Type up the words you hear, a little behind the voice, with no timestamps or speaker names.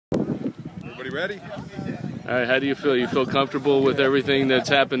Everybody ready? All right, how do you feel? You feel comfortable with everything that's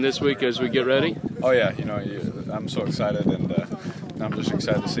happened this week as we get ready? Oh yeah, I'm so excited, and I'm just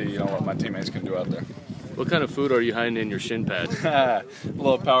excited to see what my teammates can do out there. What kind of food are you hiding in your shin pad? A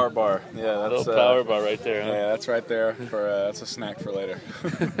little power bar. Yeah, that's a little power bar right there, huh? Yeah, that's right there for that's a snack for later.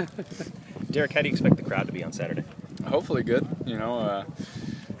 Derek, how do you expect the crowd to be on Saturday? Hopefully good.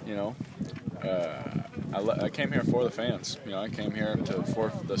 I came here for the fans. I came here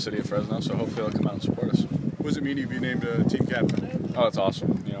for the city of Fresno, so hopefully they'll come out and support us. What does it mean to be named a team captain? Oh, it's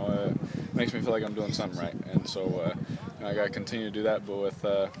awesome. It makes me feel like I'm doing something right, and so I got to continue to do that. But with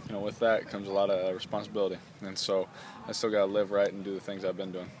that comes a lot of responsibility, and so I still got to live right and do the things I've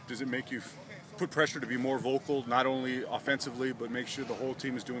been doing. Does it make you put pressure to be more vocal, not only offensively, but make sure the whole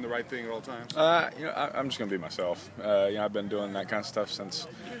team is doing the right thing at all times? I'm just gonna be myself. I've been doing that kind of stuff since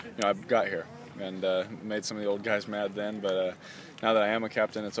I got here, and made some of the old guys mad then. But now that I am a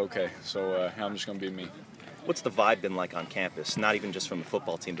captain, it's okay. So I'm just gonna be me. What's the vibe been like on campus? Not even just from the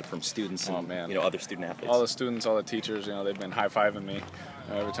football team, but from students and other student athletes. All the students, all the teachers, they've been high-fiving me.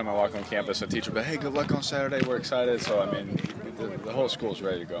 Every time I walk on campus, a teacher will be, "Hey, good luck on Saturday. We're excited." So the whole school's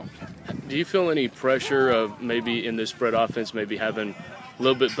ready to go. Do you feel any pressure of maybe in this spread offense, maybe having a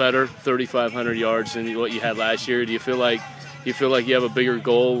little bit better, 3,500 yards than what you had last year? Do you feel like you have a bigger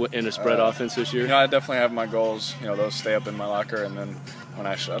goal in a spread offense this year? I definitely have my goals. Those stay up in my locker, and then when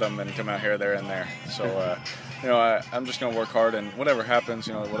I shut them and come out here, they're in there. So, I'm just going to work hard, and whatever happens,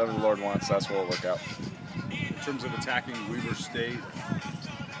 whatever the Lord wants, that's what will work out. In terms of attacking Weber State,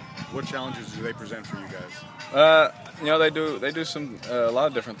 what challenges do they present for you guys? They do a lot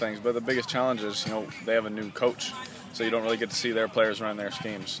of different things, but the biggest challenge is, they have a new coach, so you don't really get to see their players run their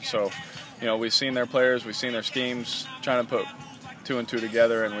schemes. So, we've seen their players, we've seen their schemes, trying to put 2 and 2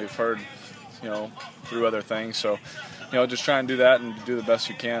 together, and we've heard, through other things. So, just try and do that and do the best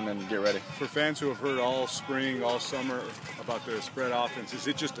you can and get ready. For fans who have heard all spring, all summer about the spread offense, is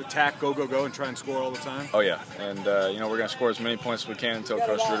it just attack, go, go, go, and try and score all the time? Oh, yeah. And, we're going to score as many points as we can until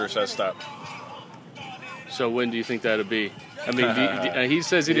Coach Ruder says stop. So when do you think that'll be? I mean, he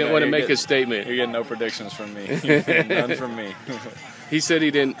says he didn't want to make a statement. You're getting no predictions from me. None from me. He said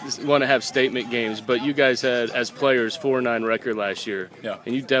he didn't want to have statement games, but you guys had, as players, 4-9 record last year. Yeah.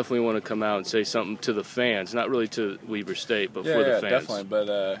 And you definitely want to come out and say something to the fans, not really to Weber State, but for the fans. Yeah, definitely.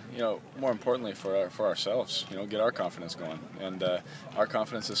 But, more importantly for ourselves, get our confidence going. And our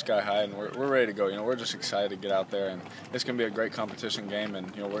confidence is sky high, and we're ready to go. We're just excited to get out there, and it's going to be a great competition game,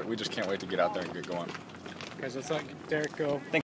 and, we just can't wait to get out there and get going. Guys, let's let Derek go.